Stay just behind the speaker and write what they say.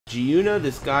Giuna,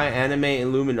 this guy, Anime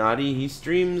Illuminati, he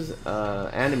streams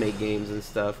anime games and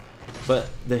stuff. But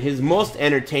his most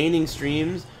entertaining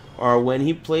streams are when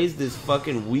he plays this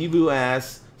fucking weeboo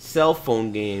ass cell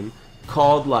phone game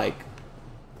called, like,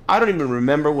 I don't even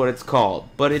remember what it's called,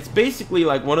 but it's basically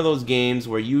like one of those games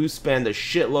where you spend a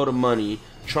shitload of money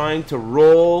trying to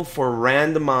roll for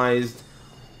randomized,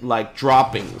 like,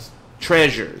 droppings,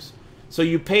 treasures. So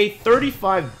you pay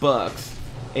 35 bucks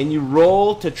and you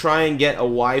roll to try and get a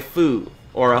waifu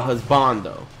or a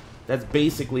husbando. That's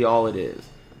basically all it is.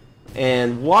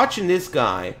 And watching this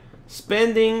guy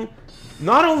spending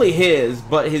not only his,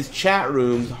 but his chat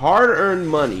room's hard-earned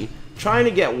money trying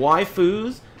to get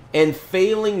waifus and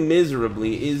failing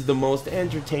miserably is the most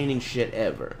entertaining shit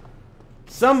ever.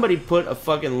 Somebody put a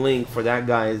fucking link for that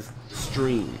guy's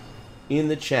stream in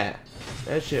the chat.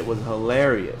 That shit was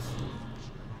hilarious.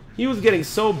 He was getting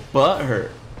so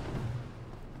butthurt,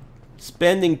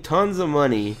 spending tons of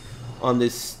money on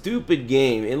this stupid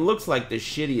game. It looks like the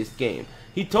shittiest game.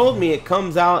 He told me it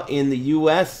comes out in the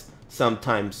US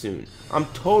sometime soon. I'm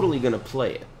totally gonna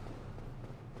play it.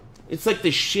 It's like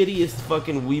the shittiest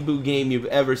fucking weeboo game you've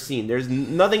ever seen. There's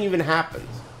nothing even happens.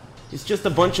 It's just a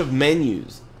bunch of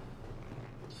menus.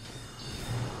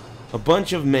 A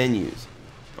bunch of menus.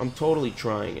 I'm totally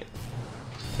trying it.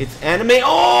 It's anime.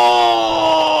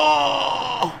 Oh!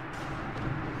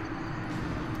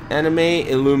 Anime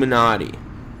Illuminati.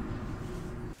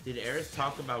 Did Aris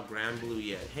talk about Granblue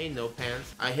yet? Hey, No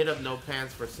Pants. I hit up No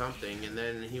Pants for something, and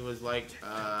then he was like,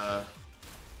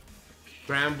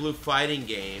 Granblue fighting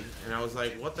game, and I was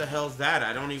like, what the hell's that?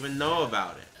 I don't even know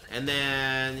about it. And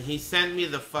then he sent me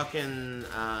the fucking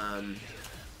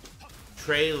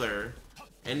trailer,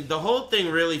 and the whole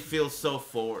thing really feels so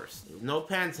forced. No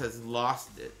Pants has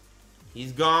lost it.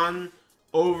 He's gone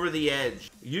over the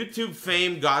edge. YouTube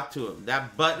fame got to him.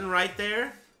 That button right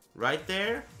there,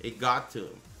 it got to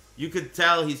him. You could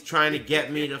tell he's trying to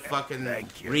get me to fucking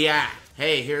react.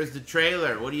 Hey, here's the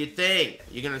trailer. What do you think?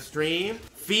 You gonna stream?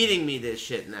 Feeding me this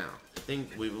shit now. I think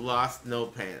we've lost No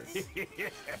Pants.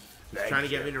 He's trying to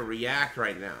get me to react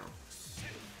right now.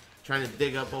 Trying to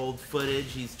dig up old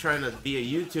footage. He's trying to be a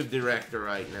YouTube director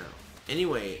right now.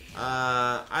 Anyway,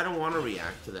 I don't want to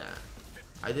react to that.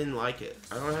 I didn't like it.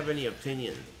 I don't have any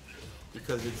opinion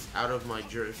because it's out of my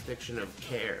jurisdiction of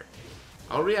care.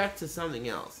 I'll react to something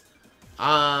else.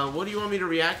 What do you want me to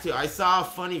react to? I saw a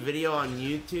funny video on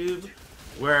YouTube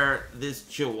where this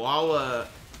Chihuahua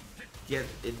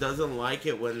it doesn't like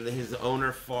it when his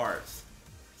owner farts.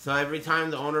 So every time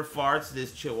the owner farts,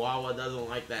 this Chihuahua doesn't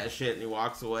like that shit and he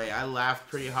walks away. I laughed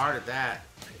pretty hard at that.